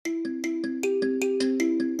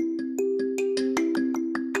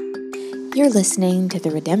You're listening to the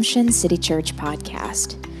Redemption City Church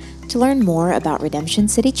podcast. To learn more about Redemption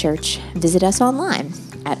City Church, visit us online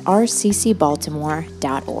at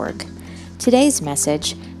rccbaltimore.org. Today's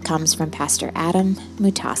message comes from Pastor Adam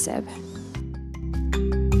Mutasib.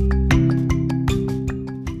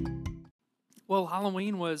 Well,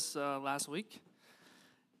 Halloween was last week,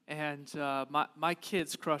 and my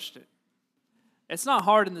kids crushed it. It's not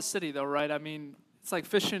hard in the city, though, right? I mean, it's like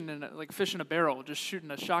fishing in a barrel, just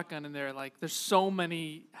shooting a shotgun in there. Like, there's so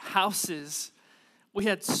many houses. We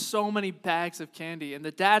had so many bags of candy, and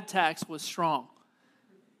the dad tax was strong.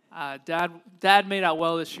 Dad made out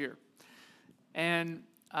well this year. And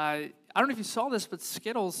I don't know if you saw this, but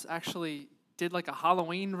Skittles actually did like a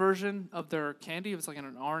Halloween version of their candy. It was like in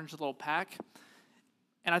an orange little pack.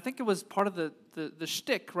 And I think it was part of the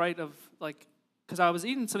shtick, right, of like, because I was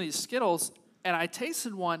eating some of these Skittles, and I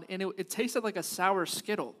tasted one, and it tasted like a sour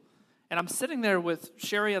Skittle. And I'm sitting there with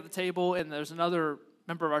Sherry at the table, and there's another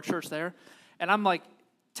member of our church there. And I'm like,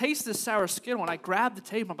 taste this sour Skittle. And I grab the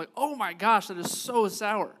table. I'm like, oh, my gosh, that is so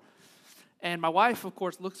sour. And my wife, of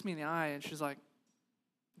course, looks me in the eye, and she's like,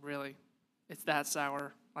 really? It's that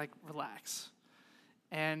sour? Like, relax.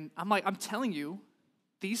 And I'm like, I'm telling you,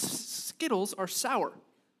 these Skittles are sour.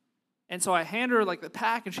 And so I hand her like the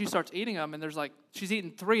pack, and she starts eating them, and there's like, she's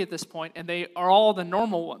eaten 3 at this point, and they are all the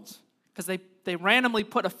normal ones, because they randomly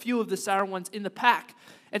put a few of the sour ones in the pack.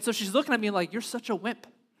 And so she's looking at me like, you're such a wimp.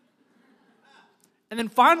 And then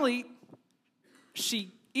finally,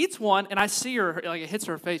 she eats one, and I see her, like it hits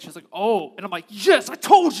her face. She's like, oh. And I'm like, yes, I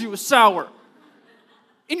told you it was sour.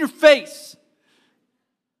 In your face.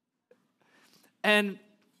 And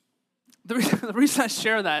the reason I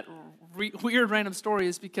share that weird random story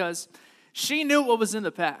is because she knew what was in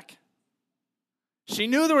the pack. She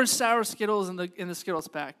knew there were sour Skittles in the Skittles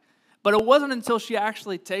pack. But it wasn't until she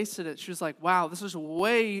actually tasted it, she was like, wow, this is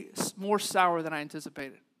way more sour than I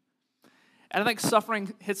anticipated. And I think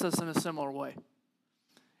suffering hits us in a similar way.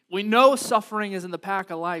 We know suffering is in the pack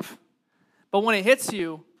of life. But when it hits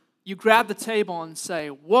you, you grab the table and say,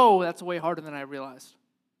 whoa, that's way harder than I realized.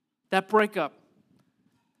 That breakup,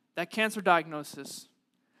 that cancer diagnosis,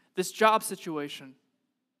 this job situation,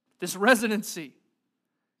 this residency,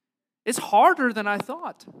 it's harder than I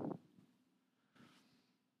thought.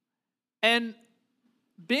 And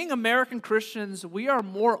being American Christians, we are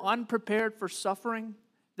more unprepared for suffering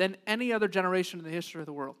than any other generation in the history of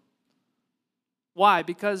the world. Why?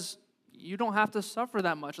 Because you don't have to suffer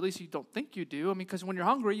that much. At least you don't think you do. I mean, because when you're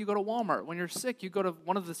hungry, you go to Walmart. When you're sick, you go to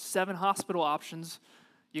one of the 7 hospital options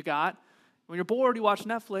you got. When you're bored, you watch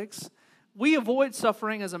Netflix. We avoid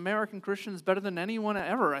suffering as American Christians better than anyone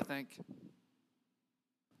ever, I think.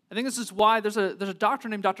 I think this is why there's a doctor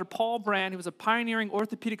named Dr. Paul Brand. He was a pioneering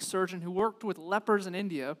orthopedic surgeon who worked with lepers in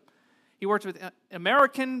India. He worked with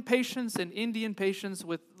American patients and Indian patients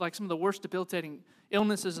with like some of the worst debilitating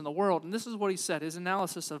illnesses in the world. And this is what he said, his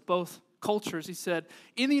analysis of both cultures. He said,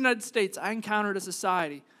 in the United States, I encountered a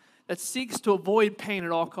society that seeks to avoid pain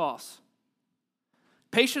at all costs.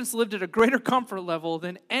 Patients lived at a greater comfort level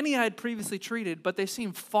than any I had previously treated, but they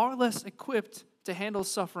seemed far less equipped to handle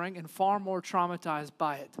suffering and far more traumatized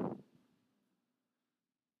by it.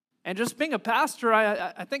 And just being a pastor,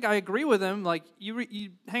 I think I agree with him. Like,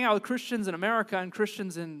 you hang out with Christians in America and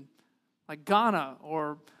Christians in like Ghana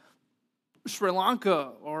or Sri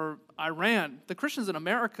Lanka or Iran. The Christians in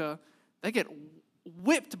America, they get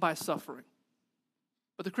whipped by suffering.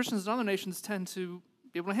 But the Christians in other nations tend to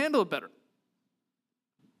be able to handle it better.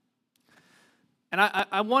 And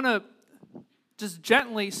I want to just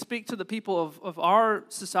gently speak to the people of our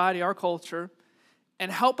society, our culture,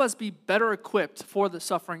 and help us be better equipped for the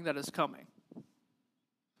suffering that is coming.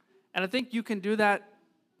 And I think you can do that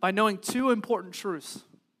by knowing 2 important truths.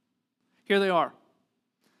 Here they are.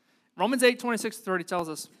 Romans 8:26-30 tells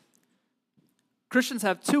us, Christians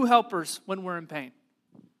have 2 helpers when we're in pain.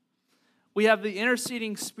 We have the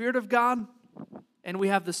interceding Spirit of God, and we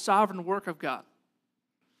have the sovereign work of God.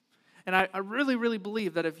 And I really, really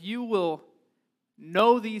believe that if you will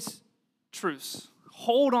know these truths,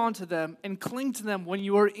 hold on to them, and cling to them when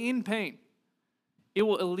you are in pain, it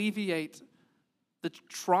will alleviate the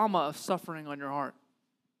trauma of suffering on your heart.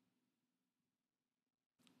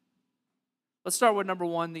 Let's start with number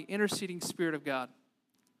 1, the interceding Spirit of God.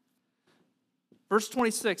 Verse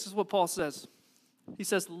 26 is what Paul says. He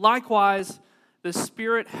says, likewise, the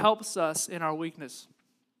Spirit helps us in our weakness.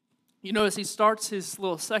 You notice he starts his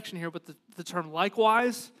little section here with the term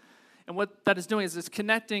likewise. And what that is doing is it's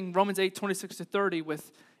connecting Romans 8:26-30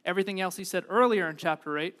 with everything else he said earlier in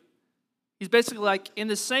chapter 8. He's basically like, in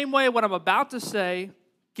the same way what I'm about to say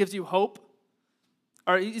gives you hope,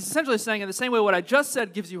 Or he's essentially saying, in the same way what I just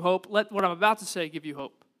said gives you hope, let what I'm about to say give you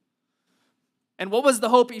hope. And what was the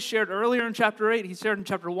hope he shared earlier in chapter 8? He shared in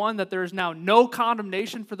chapter 1 that there is now no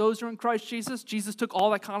condemnation for those who are in Christ Jesus. Jesus took all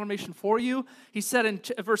that condemnation for you. He said in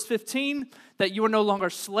verse 15 that you are no longer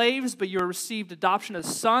slaves, but you have received adoption as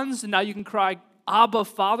sons, and now you can cry, Abba,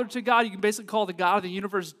 Father to God. You can basically call the God of the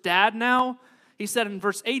universe Dad now. He said in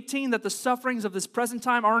verse 18 that the sufferings of this present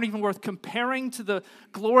time aren't even worth comparing to the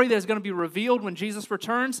glory that is going to be revealed when Jesus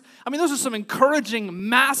returns. I mean, those are some encouraging,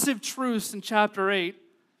 massive truths in chapter 8.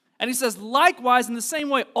 And he says, likewise, in the same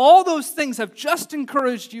way, all those things have just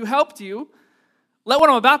encouraged you, helped you. Let what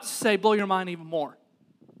I'm about to say blow your mind even more.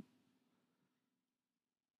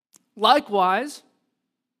 Likewise,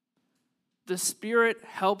 the Spirit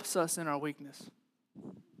helps us in our weakness.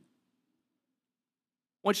 I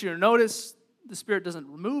want you to notice the Spirit doesn't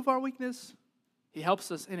remove our weakness. He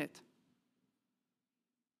helps us in it.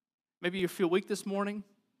 Maybe you feel weak this morning.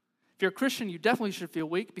 If you're a Christian, you definitely should feel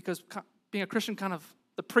weak, because being a Christian, kind of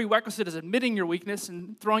the prerequisite is admitting your weakness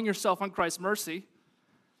and throwing yourself on Christ's mercy.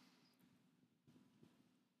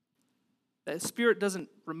 The Spirit doesn't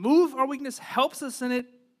remove our weakness, helps us in it.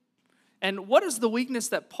 And what is the weakness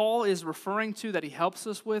that Paul is referring to that he helps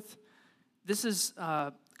us with? This is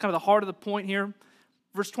kind of the heart of the point here.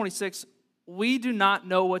 Verse 26, we do not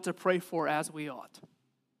know what to pray for as we ought.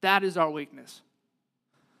 That is our weakness.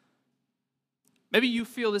 Maybe you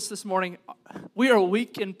feel this morning. We are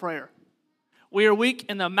weak in prayer. We are weak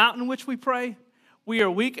in the amount in which we pray. We are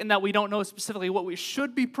weak in that we don't know specifically what we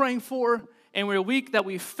should be praying for. And we're weak that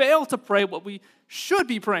we fail to pray what we should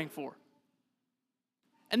be praying for.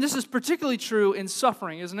 And this is particularly true in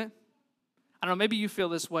suffering, isn't it? I don't know, maybe you feel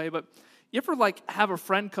this way, but you ever have a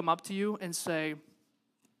friend come up to you and say,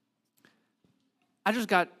 I just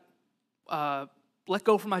got let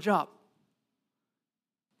go from my job.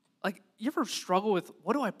 You ever struggle with,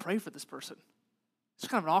 what do I pray for this person? It's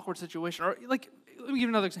kind of an awkward situation. Or let me give you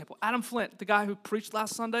another example. Adam Flint, the guy who preached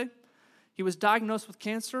last Sunday, he was diagnosed with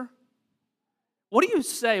cancer. What do you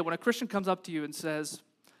say when a Christian comes up to you and says,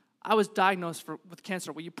 I was diagnosed with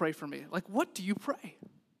cancer, will you pray for me? What do you pray?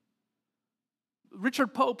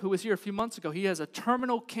 Richard Pope, who was here a few months ago, he has a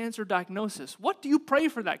terminal cancer diagnosis. What do you pray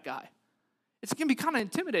for that guy? It can be kind of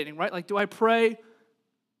intimidating, right? Do I pray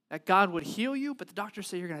that God would heal you, but the doctors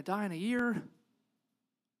say you're going to die in a year?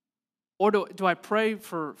 Or do I pray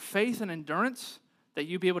for faith and endurance that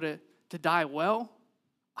you be able to die well?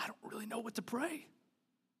 I don't really know what to pray.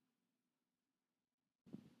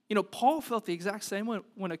 Paul felt the exact same way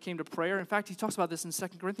when it came to prayer. In fact, he talks about this in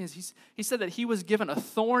 2 Corinthians. He said that he was given a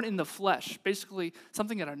thorn in the flesh, basically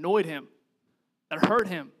something that annoyed him, that hurt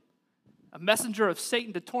him, a messenger of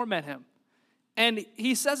Satan to torment him. And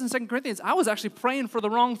he says in 2 Corinthians, I was actually praying for the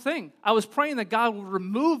wrong thing. I was praying that God would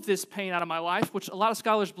remove this pain out of my life, which a lot of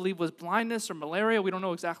scholars believe was blindness or malaria. We don't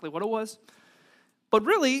know exactly what it was. But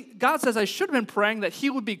really, God says I should have been praying that he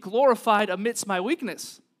would be glorified amidst my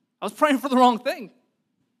weakness. I was praying for the wrong thing.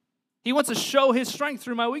 He wants to show his strength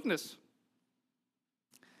through my weakness.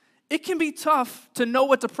 It can be tough to know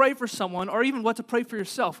what to pray for someone or even what to pray for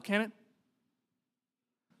yourself, can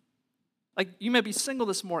it? You may be single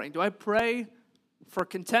this morning. Do I pray for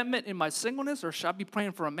contentment in my singleness, or should I be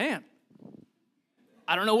praying for a man?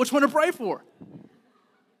 I don't know which one to pray for.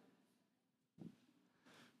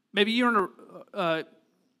 Maybe you're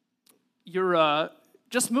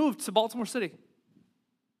just moved to Baltimore City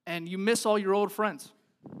and you miss all your old friends.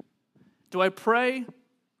 Do I pray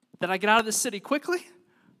that I get out of the city quickly,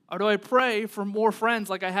 or do I pray for more friends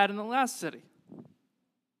like I had in the last city?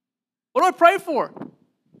 What do I pray for?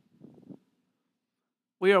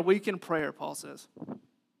 We are weak in prayer, Paul says.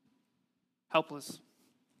 Helpless.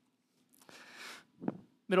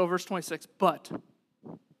 Middle of verse 26, but.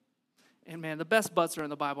 And man, the best buts are in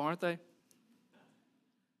the Bible, aren't they?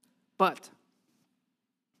 But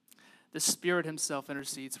the Spirit himself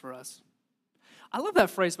intercedes for us. I love that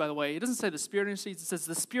phrase, by the way. It doesn't say the Spirit intercedes. It says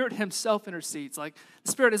the Spirit himself intercedes. The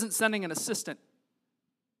Spirit isn't sending an assistant.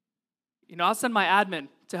 I'll send my admin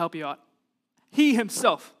to help you out. He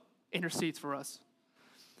himself intercedes for us.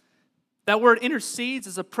 That word intercedes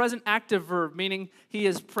is a present active verb, meaning he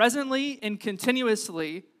is presently and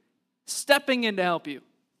continuously stepping in to help you.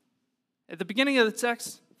 At the beginning of the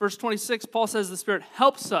text, verse 26, Paul says the Spirit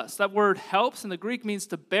helps us. That word helps in the Greek means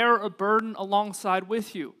to bear a burden alongside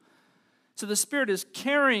with you. So the Spirit is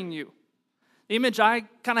carrying you. The image I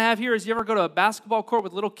kind of have here is, you ever go to a basketball court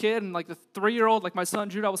with a little kid, and the 3-year-old, like my son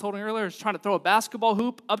Jude I was holding earlier, is trying to throw a basketball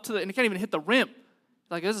hoop up to and he can't even hit the rim.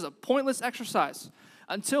 This is a pointless exercise.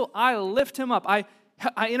 Until I lift him up, I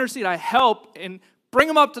intercede, I help, and bring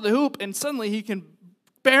him up to the hoop, and suddenly he can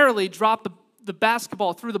barely drop the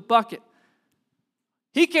basketball through the bucket.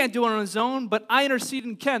 He can't do it on his own, but I intercede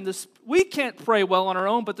and can. We can't pray well on our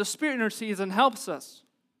own, but the Spirit intercedes and helps us.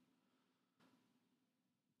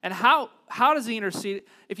 And how does he intercede?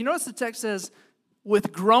 If you notice, the text says,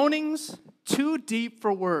 with groanings too deep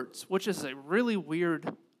for words, which is a really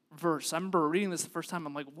weird verse. I remember reading this the first time.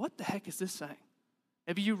 I'm like, what the heck is this saying?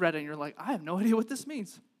 Maybe you read it and you're like, I have no idea what this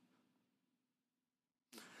means.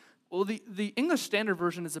 Well, the English Standard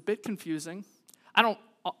Version is a bit confusing. I don't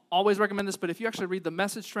always recommend this, but if you actually read the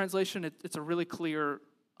Message translation, it's a really clear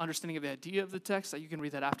understanding of the idea of the text that you can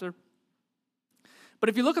read that after. But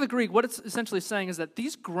if you look at the Greek, what it's essentially saying is that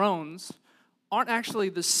these groans aren't actually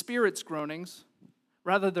the Spirit's groanings.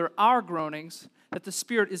 Rather, they're our groanings that the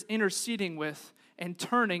Spirit is interceding with and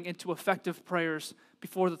turning into effective prayers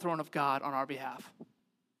before the throne of God on our behalf.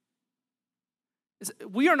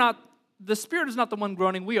 The Spirit is not the one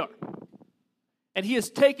groaning, we are. And he is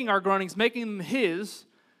taking our groanings, making them his,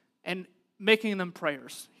 and making them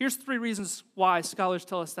prayers. Here's 3 reasons why scholars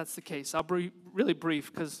tell us that's the case. I'll be really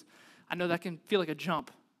brief because I know that can feel like a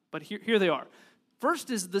jump, but here they are.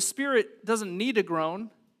 First is the Spirit doesn't need to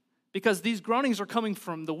groan because these groanings are coming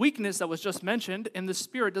from the weakness that was just mentioned, and the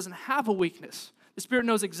Spirit doesn't have a weakness. The Spirit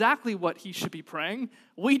knows exactly what he should be praying.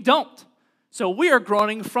 We don't. So we are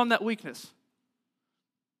groaning from that weakness.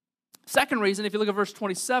 Second reason, if you look at verse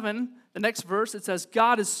 27, the next verse, it says,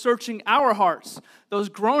 God is searching our hearts. Those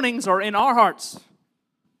groanings are in our hearts.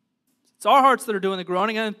 It's our hearts that are doing the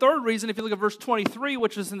groaning. And then third reason, if you look at verse 23,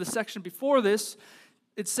 which is in the section before this,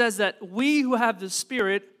 it says that we who have the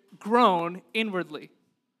Spirit groan inwardly.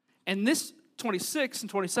 And this 26 and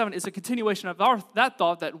 27 is a continuation of that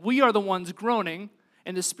thought that we are the ones groaning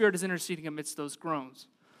and the Spirit is interceding amidst those groans.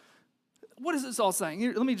 What is this all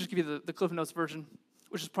saying? Let me just give you the Cliff Notes version,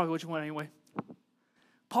 which is probably what you want anyway.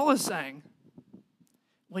 Paul is saying,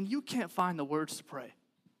 when you can't find the words to pray,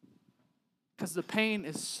 because the pain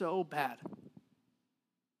is so bad,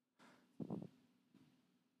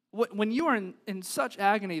 when you are in such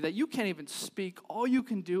agony that you can't even speak, all you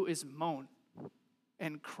can do is moan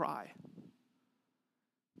and cry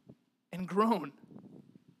and groan.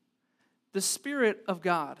 The Spirit of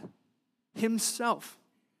God himself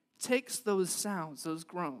takes those sounds, those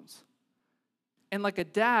groans, and like a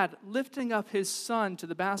dad lifting up his son to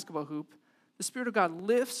the basketball hoop, the Spirit of God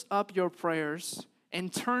lifts up your prayers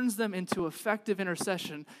and turns them into effective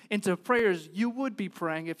intercession, into prayers you would be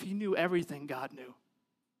praying if you knew everything God knew.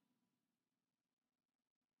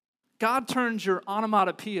 God turns your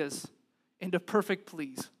onomatopoeias into perfect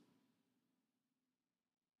pleas.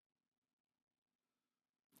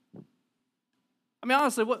 I mean,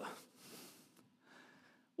 honestly, what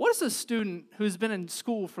is a student who's been in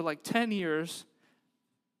school for like 10 years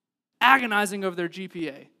agonizing over their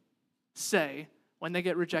GPA say when they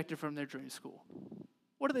get rejected from their dream school?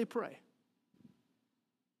 What do they pray?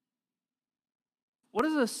 What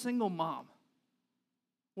is a single mom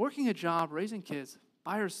working a job, raising kids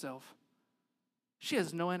by herself? She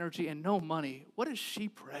has no energy and no money. What does she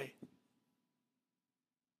pray?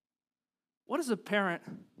 What does a parent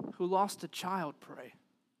who lost a child pray?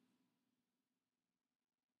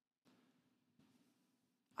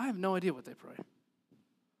 I have no idea what they pray.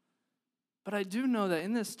 But I do know that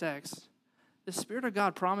in this text, the Spirit of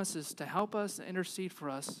God promises to help us and intercede for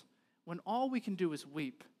us when all we can do is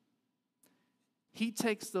weep. He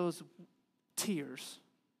takes those tears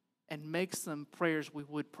and makes them prayers we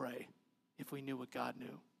would pray if we knew what God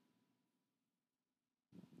knew.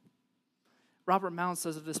 Robert Mound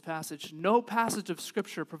says of this passage, no passage of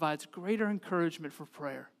Scripture provides greater encouragement for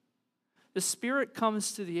prayer. The Spirit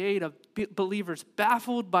comes to the aid of believers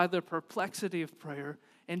baffled by the perplexity of prayer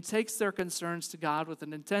and takes their concerns to God with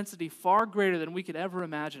an intensity far greater than we could ever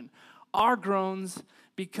imagine. Our groans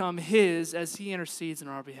become His as He intercedes in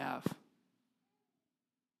our behalf.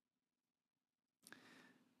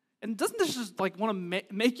 And doesn't this just like want to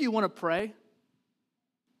make you want to pray?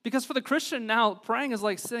 Because for the Christian now, praying is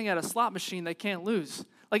like sitting at a slot machine they can't lose.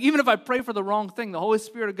 Like even if I pray for the wrong thing, the Holy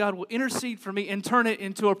Spirit of God will intercede for me and turn it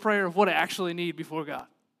into a prayer of what I actually need before God.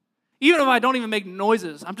 Even if I don't even make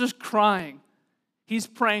noises, I'm just crying. He's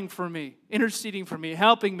praying for me, interceding for me,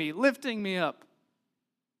 helping me, lifting me up.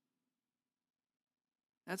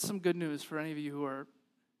 That's some good news for any of you who are,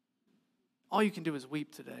 all you can do is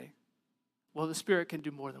weep today. Well, the Spirit can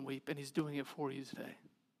do more than weep, and He's doing it for you today.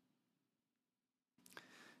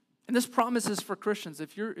 And this promise is for Christians.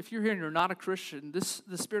 If you're here and you're not a Christian,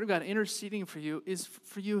 the Spirit of God interceding for you is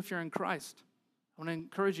for you if you're in Christ. I want to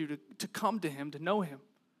encourage you to come to Him, to know Him.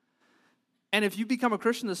 And if you become a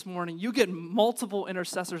Christian this morning, you get multiple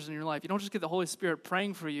intercessors in your life. You don't just get the Holy Spirit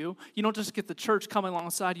praying for you. You don't just get the church coming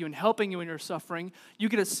alongside you and helping you in your suffering. You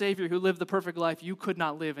get a Savior who lived the perfect life you could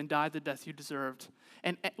not live and died the death you deserved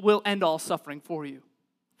and will end all suffering for you.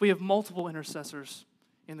 We have multiple intercessors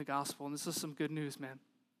in the gospel, and this is some good news, man.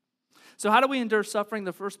 So how do we endure suffering?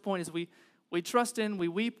 The first point is we trust in, we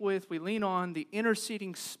weep with, we lean on the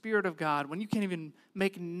interceding Spirit of God when you can't even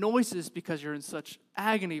make noises because you're in such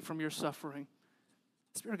agony from your suffering.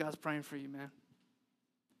 The Spirit of God's praying for you, man.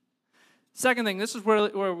 Second thing, this is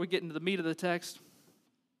where we get into the meat of the text.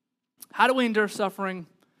 How do we endure suffering?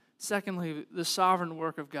 Secondly, the sovereign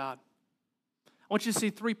work of God. I want you to see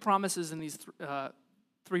three promises in these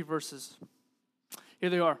three verses. Here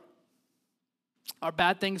they are. Our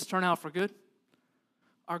bad things turn out for good.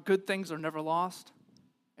 Our good things are never lost,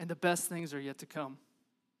 and the best things are yet to come.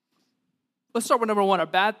 Let's start with number one. Our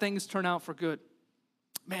bad things turn out for good.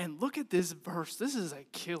 Man, look at this verse. This is a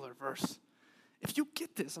killer verse. If you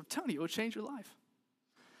get this, I'm telling you, it will change your life.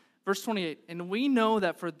 Verse 28, and we know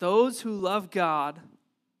that for those who love God,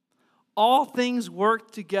 all things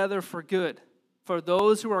work together for good, for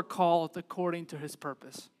those who are called according to his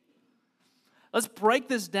purpose. Let's break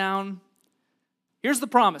this down. Here's the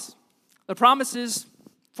promise. The promise is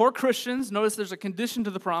for Christians. Notice there's a condition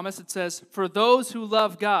to the promise. It says, for those who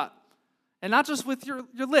love God. And not just with your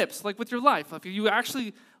lips, like with your life. If you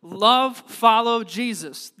actually follow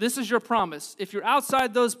Jesus, this is your promise. If you're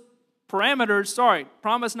outside those parameters, sorry,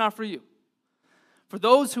 promise not for you. For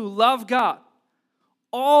those who love God,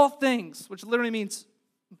 all things, which literally means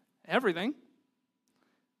everything,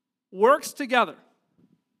 works together.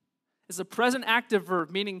 It's a present active verb,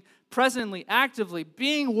 meaning presently, actively,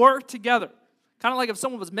 being worked together. Kind of like if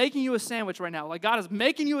someone was making you a sandwich right now. Like God is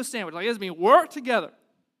making you a sandwich. Like it is being worked together.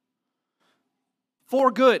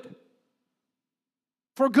 For good.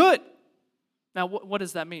 For good. Now, what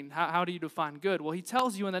does that mean? How do you define good? Well, he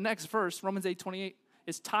tells you in the next verse, Romans 8:28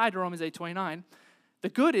 is tied to Romans 8:29. The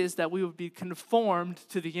good is that we would be conformed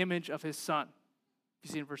to the image of his Son. You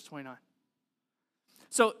see in verse 29.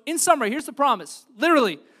 So, in summary, here's the promise.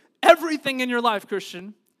 Literally, everything in your life,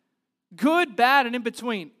 Christian, good, bad, and in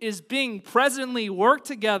between, is being presently worked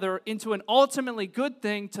together into an ultimately good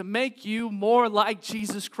thing to make you more like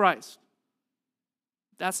Jesus Christ.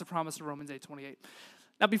 That's the promise of Romans 8:28.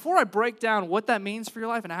 Now, before I break down what that means for your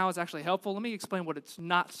life and how it's actually helpful, let me explain what it's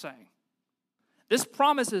not saying. This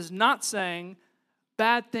promise is not saying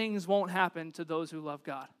bad things won't happen to those who love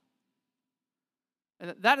God.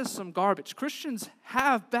 And that is some garbage. Christians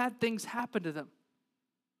have bad things happen to them.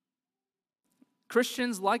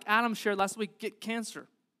 Christians, like Adam shared last week, get cancer.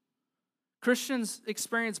 Christians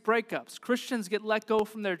experience breakups. Christians get let go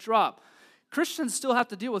from their job. Christians still have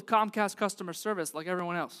to deal with Comcast customer service like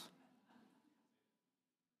everyone else.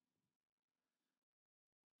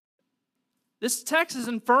 This text is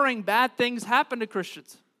inferring bad things happen to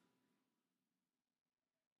Christians.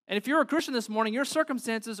 And if you're a Christian this morning, your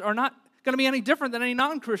circumstances are not going to be any different than any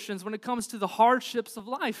non-Christians when it comes to the hardships of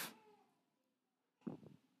life.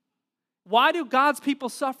 Why do God's people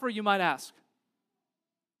suffer, you might ask?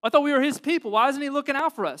 I thought we were his people. Why isn't he looking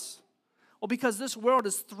out for us? Well, because this world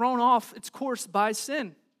is thrown off its course by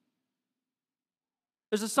sin.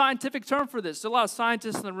 There's a scientific term for this. There's a lot of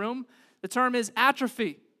scientists in the room. The term is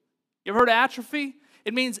atrophy. You ever heard of atrophy?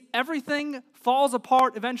 It means everything falls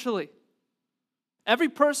apart eventually. Every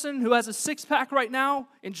person who has a six-pack right now,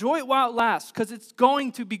 enjoy it while it lasts, because it's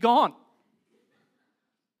going to be gone.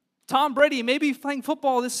 Tom Brady may be playing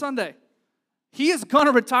football this Sunday. He is going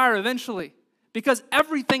to retire eventually because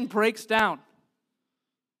everything breaks down.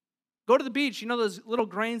 Go to the beach. You know those little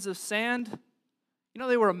grains of sand? You know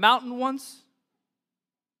they were a mountain once?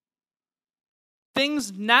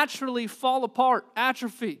 Things naturally fall apart,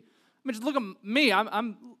 atrophy. I mean, just look at me.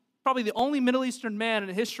 I'm probably the only Middle Eastern man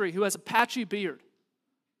in history who has a patchy beard.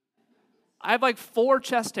 I have like 4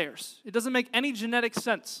 chest hairs. It doesn't make any genetic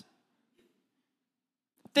sense.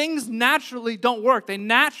 Things naturally don't work. They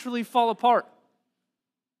naturally fall apart.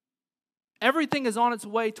 Everything is on its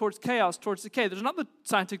way towards chaos, towards decay. There's another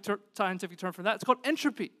scientific term for that. It's called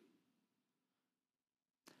entropy.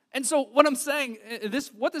 And so what I'm saying,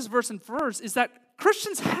 what this verse infers is that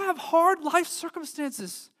Christians have hard life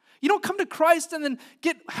circumstances. You don't come to Christ and then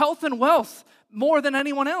get health and wealth more than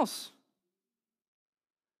anyone else.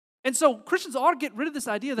 And so Christians ought to get rid of this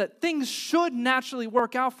idea that things should naturally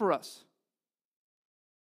work out for us.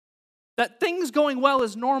 That things going well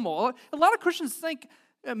is normal. A lot of Christians think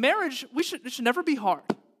marriage, it should never be hard.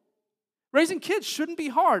 Raising kids shouldn't be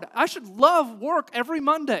hard. I should love work every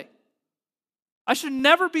Monday. I should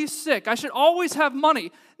never be sick. I should always have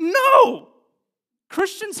money. No!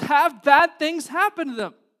 Christians have bad things happen to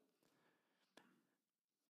them.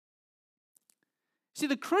 See,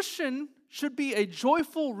 the Christian should be a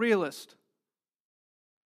joyful realist.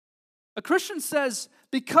 A Christian says,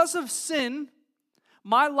 because of sin,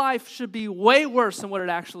 my life should be way worse than what it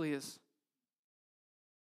actually is.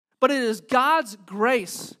 But it is God's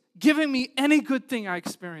grace giving me any good thing I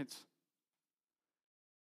experience.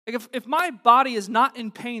 Like if my body is not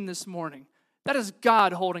in pain this morning, that is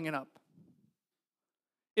God holding it up.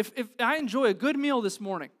 If I enjoy a good meal this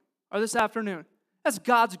morning or this afternoon, that's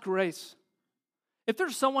God's grace. If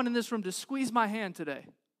there's someone in this room to squeeze my hand today,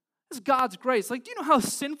 that's God's grace. Like, do you know how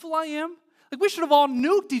sinful I am? Like, we should have all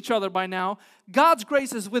nuked each other by now. God's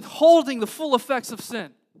grace is withholding the full effects of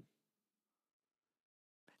sin.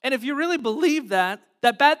 And if you really believe that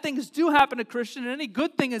bad things do happen to Christians and any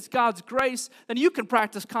good thing is God's grace, then you can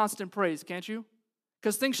practice constant praise, can't you?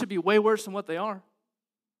 Because things should be way worse than what they are.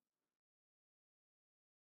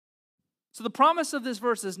 So the promise of this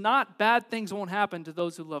verse is not bad things won't happen to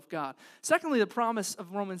those who love God. Secondly, the promise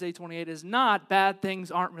of Romans 8:28 is not bad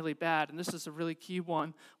things aren't really bad. And this is a really key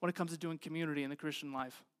one when it comes to doing community in the Christian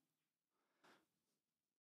life.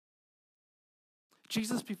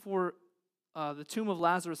 Jesus before the tomb of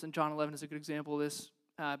Lazarus in John 11 is a good example of this.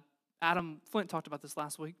 Adam Flint talked about this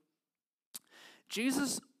last week.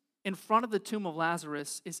 Jesus in front of the tomb of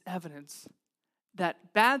Lazarus is evidence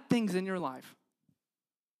that bad things in your life,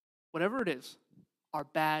 whatever it is, are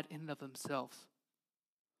bad in and of themselves.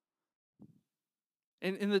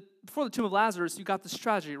 Before the tomb of Lazarus, you got this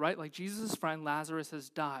tragedy, right? Like Jesus' friend Lazarus has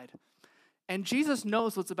died. And Jesus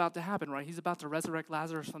knows what's about to happen, right? He's about to resurrect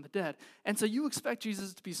Lazarus from the dead. And so you expect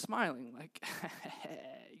Jesus to be smiling, like,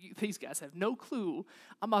 these guys have no clue.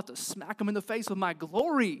 I'm about to smack them in the face with my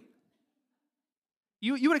glory.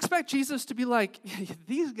 You would expect Jesus to be like,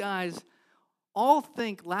 these guys all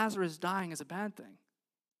think Lazarus dying is a bad thing.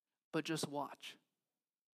 But just watch.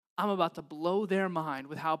 I'm about to blow their mind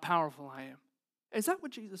with how powerful I am. Is that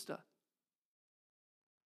what Jesus does?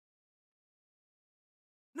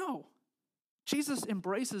 No. Jesus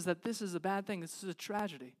embraces that this is a bad thing. This is a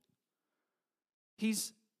tragedy.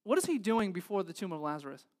 What is he doing before the tomb of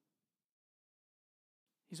Lazarus?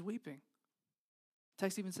 He's weeping. The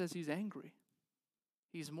text even says he's angry.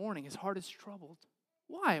 He's mourning. His heart is troubled.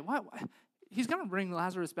 Why? He's going to bring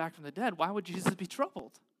Lazarus back from the dead. Why would Jesus be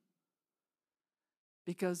troubled?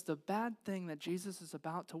 Because the bad thing that Jesus is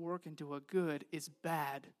about to work into a good is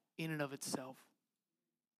bad in and of itself.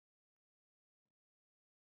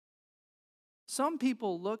 Some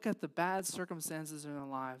people look at the bad circumstances in their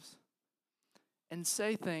lives and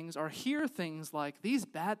say things or hear things like, these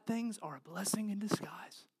bad things are a blessing in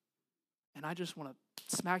disguise. And I just want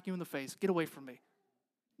to smack you in the face. Get away from me.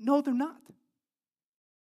 No, they're not.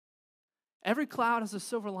 Every cloud has a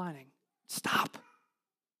silver lining. Stop.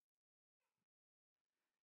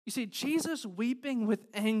 You see, Jesus weeping with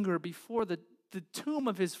anger before the tomb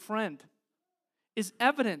of his friend is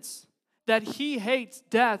evidence that he hates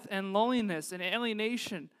death and loneliness and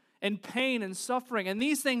alienation and pain and suffering. And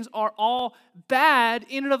these things are all bad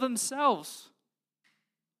in and of themselves.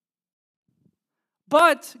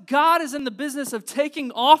 But God is in the business of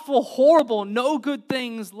taking awful, horrible, no good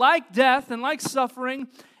things like death and like suffering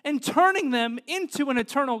and turning them into an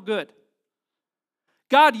eternal good.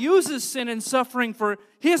 God uses sin and suffering for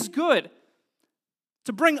his good,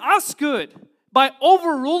 to bring us good by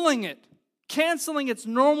overruling it, canceling its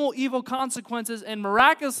normal evil consequences, and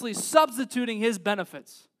miraculously substituting his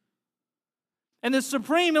benefits. And the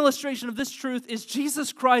supreme illustration of this truth is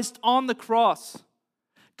Jesus Christ on the cross.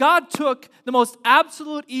 God took the most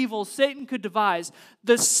absolute evil Satan could devise,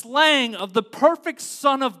 the slaying of the perfect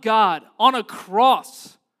Son of God on a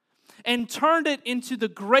cross, and turned it into the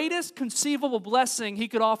greatest conceivable blessing he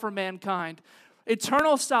could offer mankind,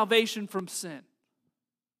 eternal salvation from sin.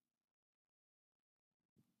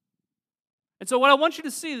 And so what I want you to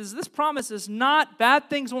see is this promise is not bad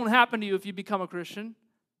things won't happen to you if you become a Christian.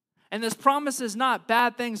 And this promise is not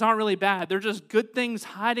bad things aren't really bad. They're just good things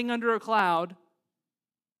hiding under a cloud.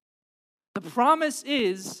 The promise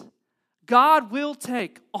is God will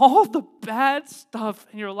take all the bad stuff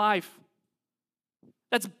in your life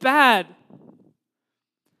that's bad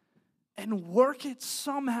and work it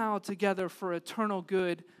somehow together for eternal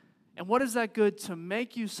good. And what is that good? To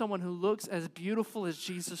make you someone who looks as beautiful as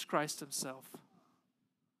Jesus Christ himself.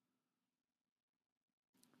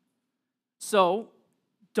 So,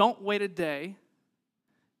 don't wait a day.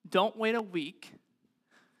 Don't wait a week.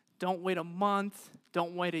 Don't wait a month.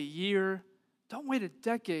 Don't wait a year. Don't wait a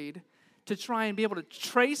decade to try and be able to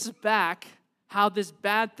trace back how this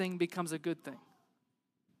bad thing becomes a good thing.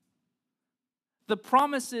 The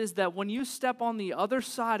promise is that when you step on the other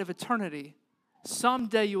side of eternity,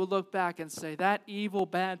 someday you will look back and say, that evil,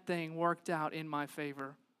 bad thing worked out in my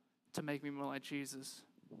favor to make me more like Jesus.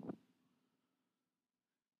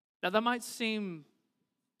 Now, that might seem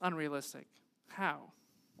unrealistic. How?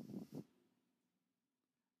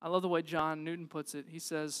 I love the way John Newton puts it. He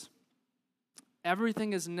says,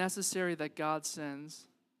 everything is necessary that God sends.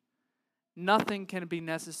 Nothing can be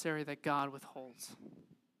necessary that God withholds.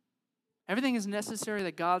 Everything is necessary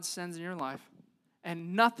that God sends in your life,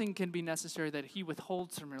 and nothing can be necessary that He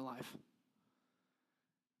withholds from your life.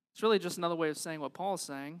 It's really just another way of saying what Paul is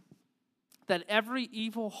saying, that every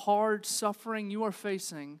evil, hard suffering you are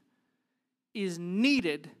facing is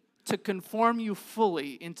needed to conform you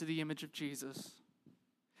fully into the image of Jesus.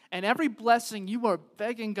 And every blessing you are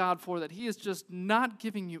begging God for that He is just not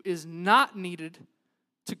giving you is not needed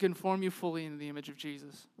to conform you fully into the image of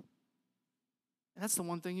Jesus. And that's the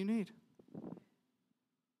one thing you need.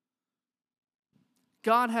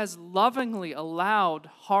 God has lovingly allowed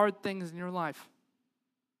hard things in your life.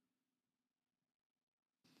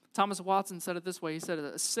 Thomas Watson said it this way. He said,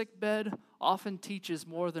 a sick bed often teaches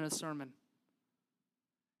more than a sermon.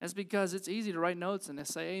 That's because it's easy to write notes and to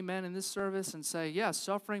say amen in this service and say, yeah,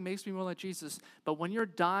 suffering makes me more like Jesus. But when you're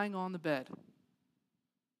dying on the bed,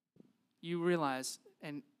 you realize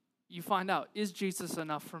and you find out, is Jesus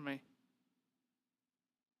enough for me?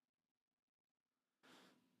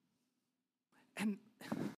 And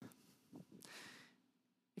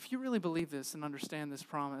if you really believe this and understand this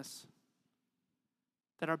promise,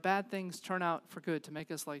 that our bad things turn out for good to make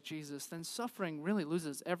us like Jesus, then suffering really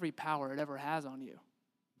loses every power it ever has on you.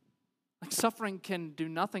 Like suffering can do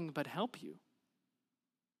nothing but help you.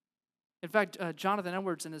 In fact, Jonathan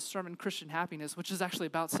Edwards in his sermon, Christian Happiness, which is actually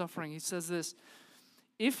about suffering, he says this,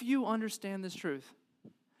 if you understand this truth,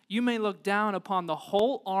 you may look down upon the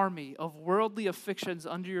whole army of worldly afflictions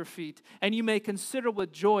under your feet, and you may consider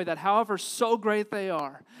with joy that however so great they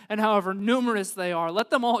are, and however numerous they are, let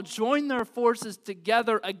them all join their forces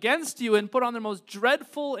together against you and put on their most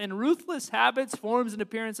dreadful and ruthless habits, forms, and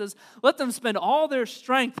appearances. Let them spend all their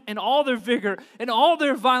strength and all their vigor and all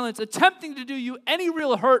their violence, attempting to do you any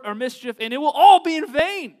real hurt or mischief, and it will all be in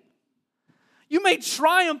vain. You may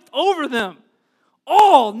triumph over them.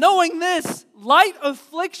 All, knowing this, light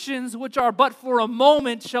afflictions, which are but for a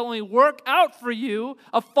moment, shall only work out for you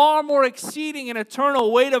a far more exceeding and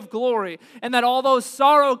eternal weight of glory, and that although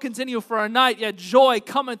sorrow continue for a night, yet joy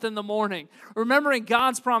cometh in the morning. Remembering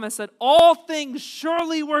God's promise that all things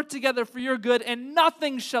surely work together for your good, and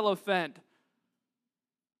nothing shall offend.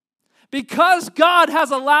 Because God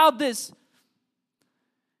has allowed this,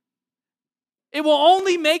 it will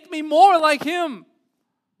only make me more like Him.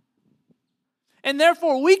 And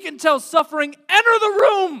therefore, we can tell suffering, enter the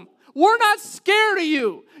room. We're not scared of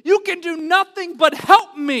you. You can do nothing but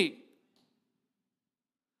help me.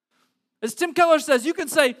 As Tim Keller says, you can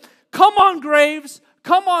say, come on graves,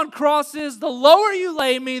 come on crosses. The lower you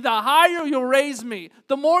lay me, the higher you'll raise me.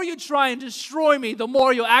 The more you try and destroy me, the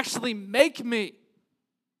more you'll actually make me.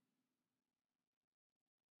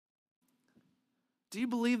 Do you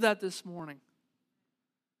believe that this morning?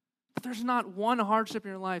 But there's not one hardship in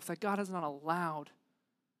your life that God has not allowed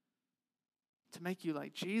to make you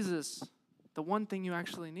like Jesus, the one thing you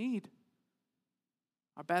actually need.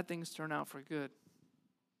 Our bad things turn out for good.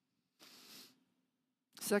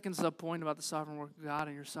 Second sub-point about the sovereign work of God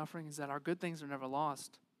and your suffering is that our good things are never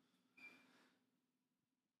lost.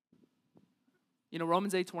 You know,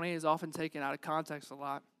 Romans 8:28 is often taken out of context a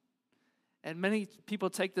lot. And many people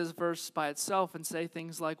take this verse by itself and say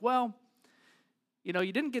things like, well, you know,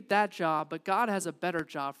 you didn't get that job, but God has a better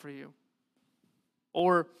job for you.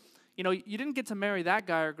 Or, you know, you didn't get to marry that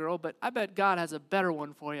guy or girl, but I bet God has a better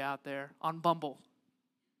one for you out there on Bumble.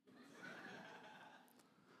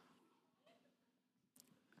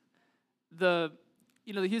 The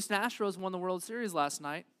Houston Astros won the World Series last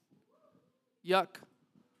night. Yuck.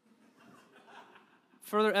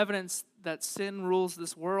 Further evidence that sin rules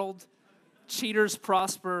this world. Cheaters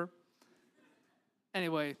prosper.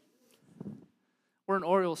 Anyway, we're an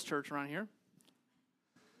Orioles church around here.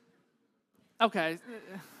 Okay.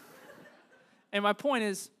 And my point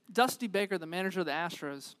is, Dusty Baker, the manager of the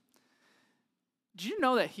Astros, did you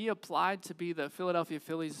know that he applied to be the Philadelphia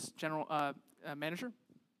Phillies general manager?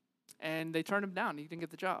 And they turned him down. He didn't get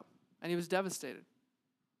the job. And he was devastated.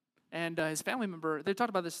 And his family member, they talked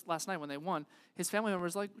about this last night when they won. His family member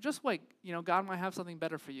was like, just wait, you know, God might have something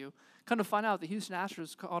better for you. Come to find out, the Houston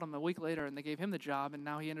Astros called him a week later and they gave him the job, and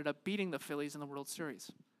now he ended up beating the Phillies in the World Series.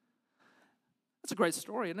 That's a great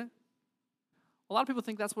story, isn't it? A lot of people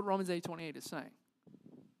think that's what Romans 8:28 is saying.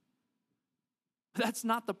 But that's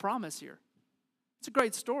not the promise here. It's a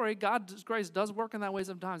great story. God's grace does work in that way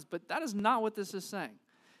sometimes, but that is not what this is saying.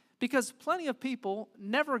 Because plenty of people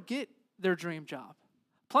never get their dream job.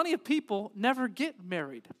 Plenty of people never get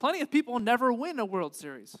married. Plenty of people never win a World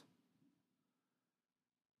Series.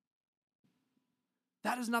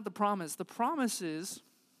 That is not the promise. The promise is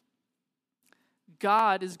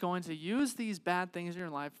God is going to use these bad things in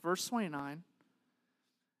your life, verse 29,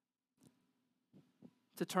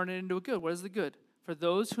 to turn it into a good. What is the good? For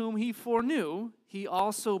those whom he foreknew, he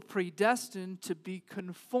also predestined to be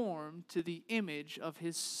conformed to the image of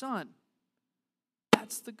his Son.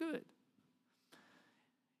 That's the good.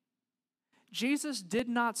 Jesus did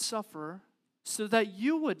not suffer so that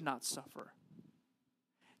you would not suffer.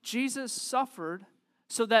 Jesus suffered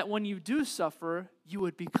so that when you do suffer, you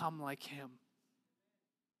would become like him.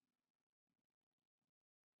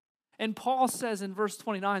 And Paul says in verse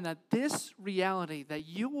 29 that this reality that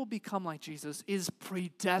you will become like Jesus is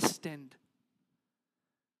predestined.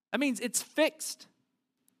 That means it's fixed,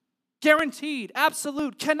 guaranteed,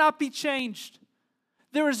 absolute, cannot be changed.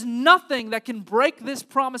 There is nothing that can break this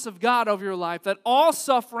promise of God over your life, that all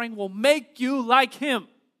suffering will make you like him.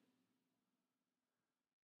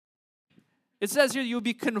 It says here you'll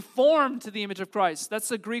be conformed to the image of Christ. That's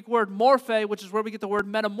the Greek word morphe, which is where we get the word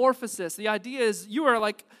metamorphosis. The idea is you are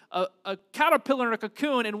like a caterpillar in a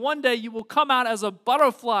cocoon, and one day you will come out as a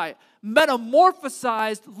butterfly,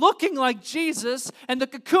 metamorphosized, looking like Jesus, and the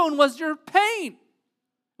cocoon was your pain,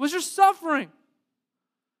 was your suffering.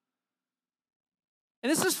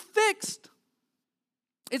 And this is fixed.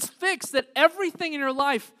 It's fixed that everything in your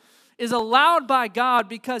life is allowed by God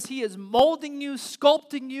because he is molding you,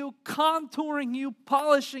 sculpting you, contouring you,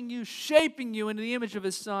 polishing you, shaping you into the image of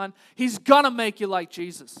his Son. He's going to make you like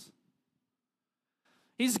Jesus.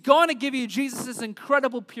 He's going to give you Jesus'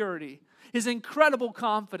 incredible purity, his incredible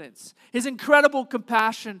confidence, his incredible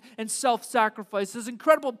compassion and self-sacrifice, his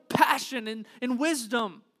incredible passion and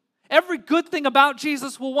wisdom. Every good thing about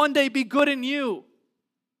Jesus will one day be good in you.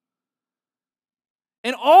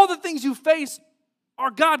 And all the things you face are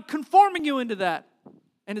God conforming you into that.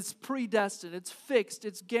 And it's predestined, it's fixed,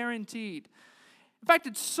 it's guaranteed. In fact,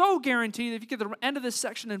 it's so guaranteed, if you get to the end of this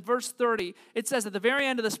section in verse 30, it says at the very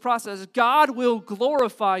end of this process, God will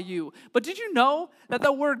glorify you. But did you know that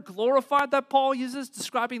the word glorified that Paul uses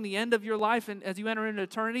describing the end of your life and as you enter into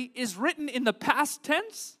eternity is written in the past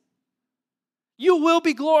tense? You will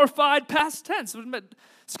be glorified past tense.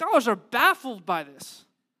 Scholars are baffled by this.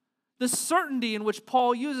 The certainty in which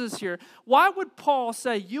Paul uses here. Why would Paul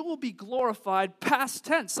say you will be glorified past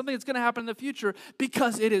tense, something that's going to happen in the future?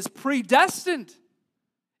 Because it is predestined.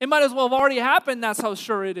 It might as well have already happened, that's how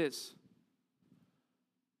sure it is.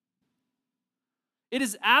 It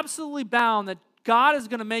is absolutely bound that God is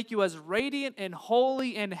going to make you as radiant and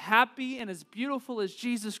holy and happy and as beautiful as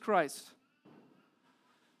Jesus Christ.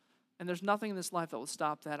 And there's nothing in this life that will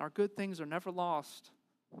stop that. Our good things are never lost.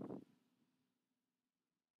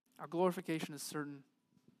 Our glorification is certain.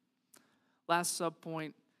 Last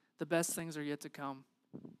subpoint, the best things are yet to come.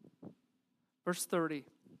 Verse 30.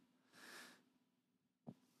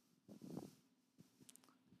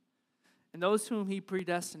 And those whom he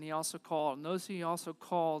predestined, he also called. And those whom he also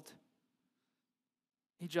called,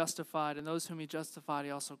 he justified. And those whom he justified,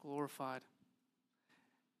 he also glorified.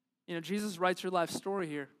 You know, Jesus writes your life story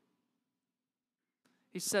here.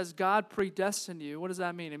 He says, God predestined you. What does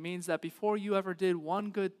that mean? It means that before you ever did one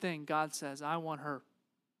good thing, God says, I want her.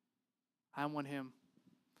 I want him.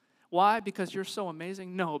 Why? Because you're so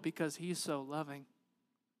amazing? No, because he's so loving.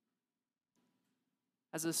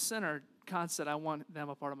 As a sinner, God said, I want them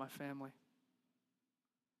a part of my family.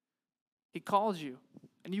 He calls you,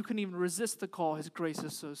 and you couldn't even resist the call. His grace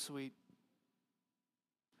is so sweet.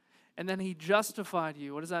 And then he justified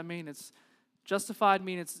you. What does that mean? Justified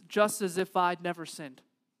means it's just as if I'd never sinned.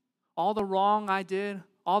 All the wrong I did,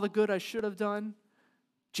 all the good I should have done,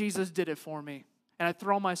 Jesus did it for me. And I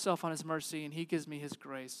throw myself on his mercy and he gives me his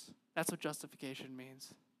grace. That's what justification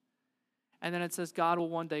means. And then it says God will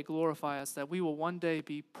one day glorify us, that we will one day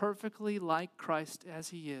be perfectly like Christ as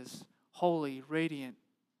he is, holy, radiant,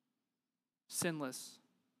 sinless.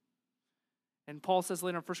 And Paul says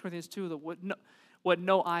later in 1 Corinthians 2 that what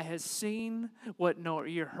no eye has seen, what no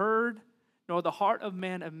ear heard, nor the heart of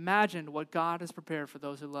man imagined what God has prepared for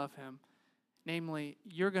those who love him. Namely,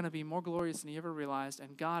 you're going to be more glorious than you ever realized,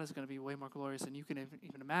 and God is going to be way more glorious than you can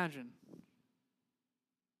even imagine.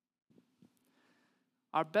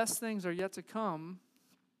 Our best things are yet to come,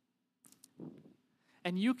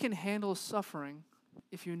 and you can handle suffering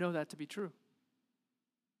if you know that to be true.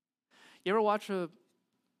 You ever watch a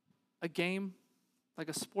game, like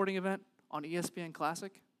a sporting event on ESPN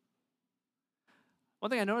Classic? One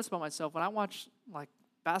thing I noticed about myself, when I watch like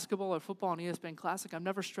basketball or football on ESPN Classic, I'm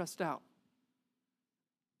never stressed out.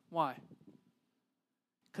 Why?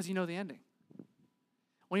 Because you know the ending.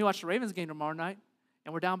 When you watch the Ravens game tomorrow night,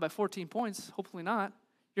 and we're down by 14 points, hopefully not,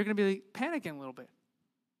 you're going to be panicking a little bit.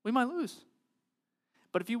 We might lose.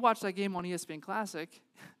 But if you watch that game on ESPN Classic,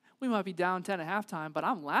 we might be down 10 at halftime, but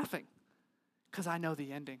I'm laughing because I know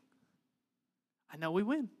the ending. I know we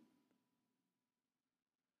win.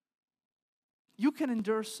 You can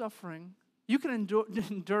endure suffering. You can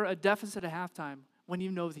endure a deficit at halftime when you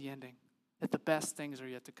know the ending, that the best things are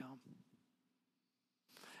yet to come.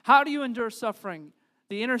 How do you endure suffering?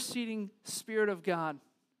 The interceding Spirit of God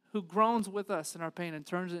who groans with us in our pain and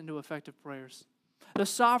turns it into effective prayers. The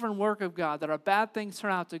sovereign work of God, that our bad things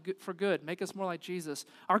turn out for good, make us more like Jesus.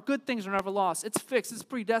 Our good things are never lost. It's fixed. It's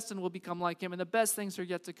predestined. We'll become like Him, and the best things are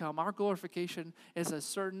yet to come. Our glorification is as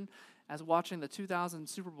certain as watching the 2000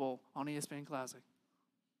 Super Bowl on ESPN Classic.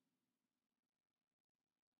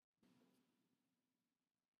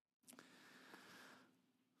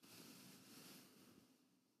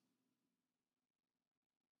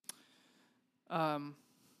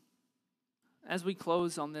 As we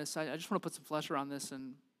close on this, I just want to put some flesh around this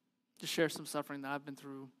and just share some suffering that I've been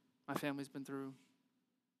through, my family's been through.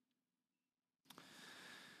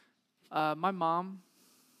 My mom,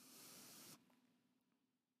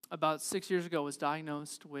 about 6 years ago, was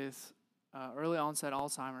diagnosed with early onset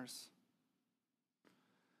Alzheimer's.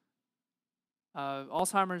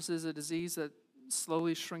 Alzheimer's is a disease that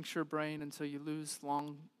slowly shrinks your brain until you lose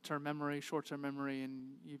long-term memory, short-term memory,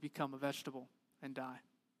 and you become a vegetable and die.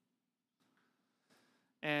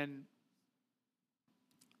 And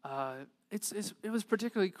it was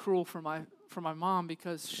particularly cruel for my mom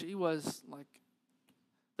because she was like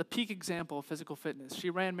the peak example of physical fitness.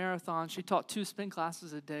 She ran marathons. She taught 2 spin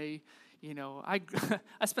classes a day. You know, I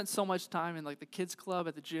spent so much time in like the kids club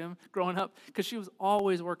at the gym growing up because she was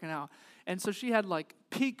always working out. And so she had like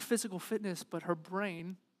peak physical fitness, but her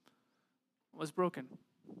brain was broken.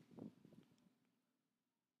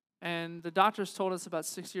 And the doctors told us about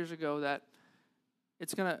 6 years ago that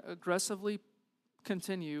it's going to aggressively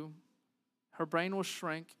continue. Her brain will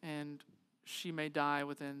shrink, and she may die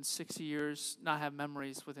within 6 years, not have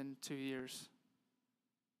memories within 2 years.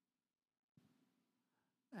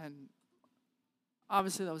 And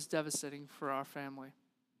obviously that was devastating for our family.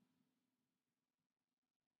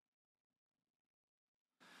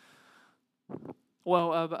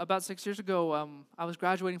 Well, about 6 years ago, I was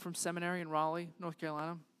graduating from seminary in Raleigh, North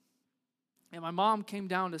Carolina. And my mom came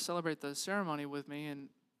down to celebrate the ceremony with me,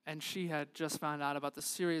 and she had just found out about the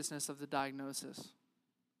seriousness of the diagnosis.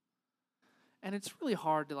 And it's really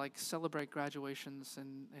hard to like celebrate graduations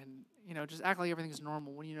and you know, just act like everything's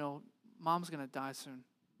normal when you know mom's gonna die soon.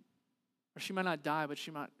 Or she might not die, but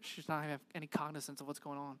she's not gonna have any cognizance of what's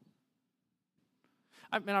going on.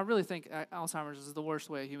 I mean, I really think Alzheimer's is the worst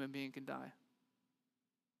way a human being can die.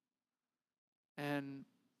 And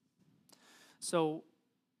so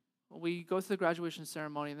we go through the graduation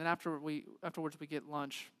ceremony, and then afterwards we get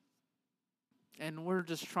lunch. And we're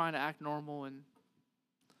just trying to act normal. And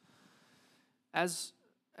as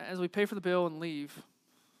we pay for the bill and leave,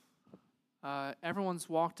 everyone's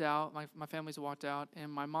walked out. My family's walked out, and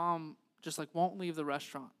my mom just like won't leave the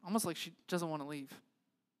restaurant, almost like she doesn't want to leave.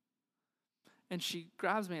 And she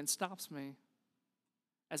grabs me and stops me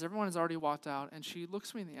as everyone has already walked out, and she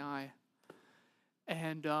looks me in the eye.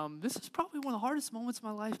 And this is probably one of the hardest moments of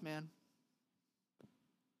my life, man.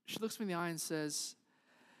 She looks me in the eye and says,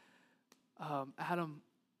 Adam,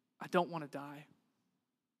 I don't want to die.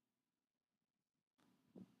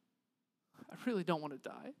 I really don't want to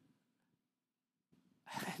die.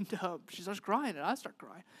 And she starts crying, and I start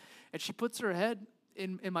crying. And she puts her head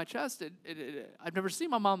in my chest. I've never seen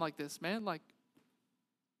my mom like this, man. Like,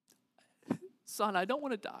 son, I don't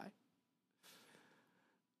want to die.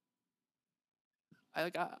 I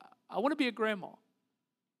want to be a grandma.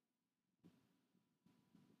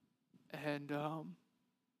 And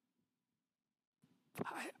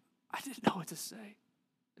I didn't know what to say.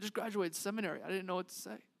 I just graduated seminary. I didn't know what to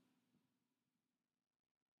say.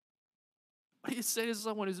 What do you say to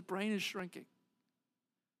someone whose brain is shrinking?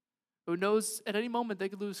 Who knows at any moment they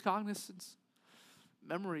could lose cognizance,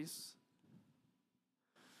 memories?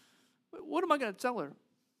 What am I going to tell her?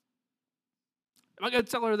 Am I going to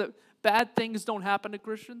tell her that bad things don't happen to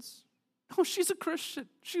Christians? No, she's a Christian.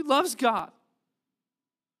 She loves God.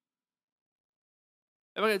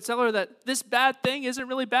 Am I going to tell her that this bad thing isn't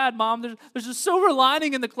really bad, Mom? There's a silver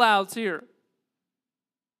lining in the clouds here.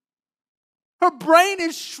 Her brain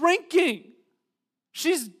is shrinking.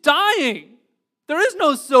 She's dying. There is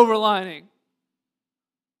no silver lining.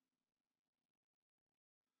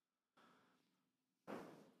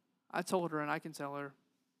 I told her, and I can tell her,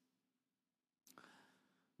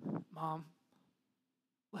 Mom,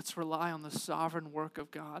 let's rely on the sovereign work of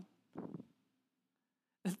God.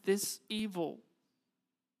 This evil,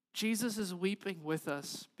 Jesus is weeping with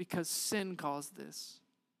us because sin caused this.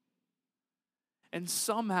 And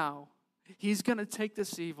somehow, he's going to take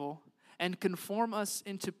this evil and conform us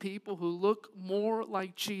into people who look more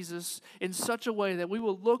like Jesus in such a way that we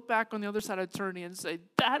will look back on the other side of eternity and say,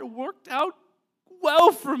 that worked out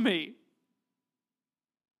well for me.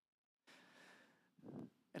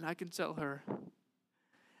 And I can tell her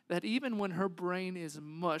that even when her brain is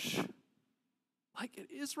mush, like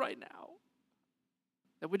it is right now,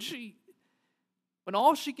 that when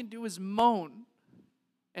all she can do is moan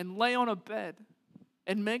and lay on a bed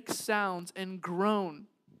and make sounds and groan,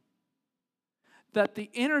 that the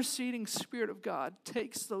interceding Spirit of God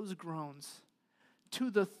takes those groans to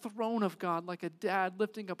the throne of God like a dad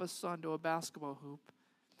lifting up a son to a basketball hoop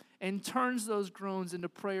and turns those groans into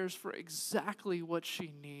prayers for exactly what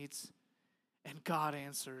she needs, and God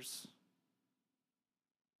answers.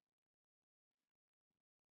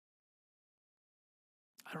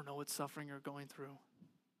 I don't know what suffering you're going through,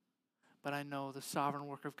 but I know the sovereign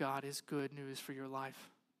work of God is good news for your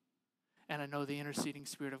life. And I know the interceding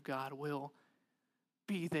Spirit of God will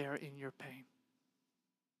be there in your pain.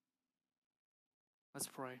 Let's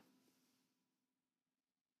pray.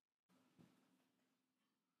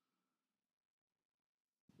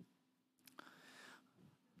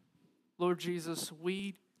 Lord Jesus,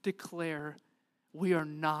 we declare we are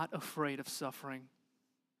not afraid of suffering.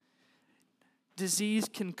 Disease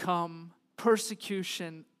can come,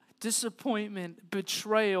 persecution, disappointment,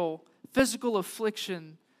 betrayal, physical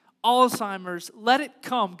affliction, Alzheimer's, let it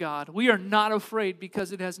come, God. We are not afraid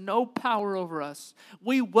because it has no power over us.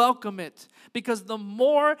 We welcome it because the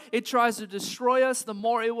more it tries to destroy us, the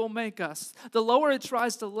more it will make us. The lower it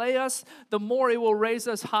tries to lay us, the more it will raise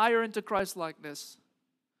us higher into Christ-likeness.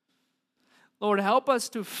 Lord, help us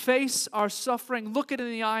to face our suffering, look it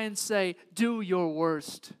in the eye and say, do your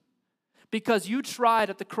worst. Because you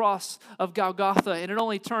tried at the cross of Golgotha and it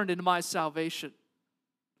only turned into my salvation.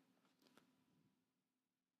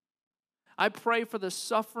 I pray for the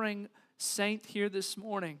suffering saint here this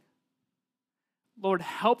morning. Lord,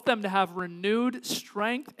 help them to have renewed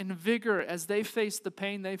strength and vigor as they face the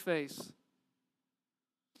pain they face.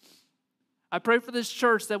 I pray for this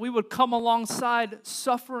church that we would come alongside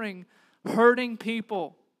suffering, hurting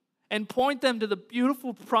people and point them to the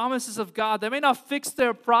beautiful promises of God that may not fix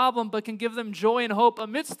their problem but can give them joy and hope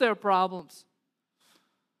amidst their problems.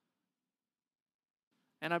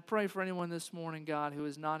 And I pray for anyone this morning, God, who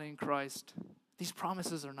is not in Christ. These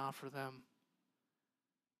promises are not for them.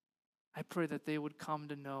 I pray that they would come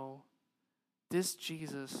to know this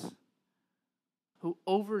Jesus who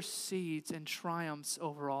oversees and triumphs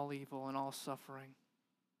over all evil and all suffering.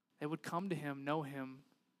 They would come to him, know him,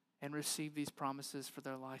 and receive these promises for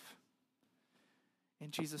their life.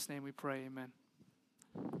 In Jesus' name we pray, amen.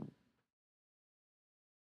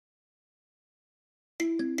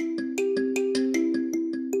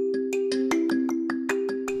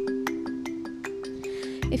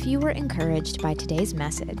 If you were encouraged by today's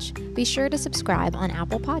message, be sure to subscribe on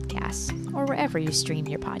Apple Podcasts or wherever you stream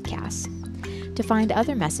your podcasts. To find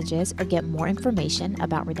other messages or get more information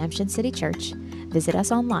about Redemption City Church, visit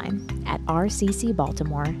us online at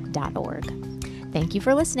rccbaltimore.org. Thank you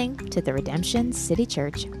for listening to the Redemption City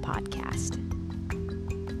Church podcast.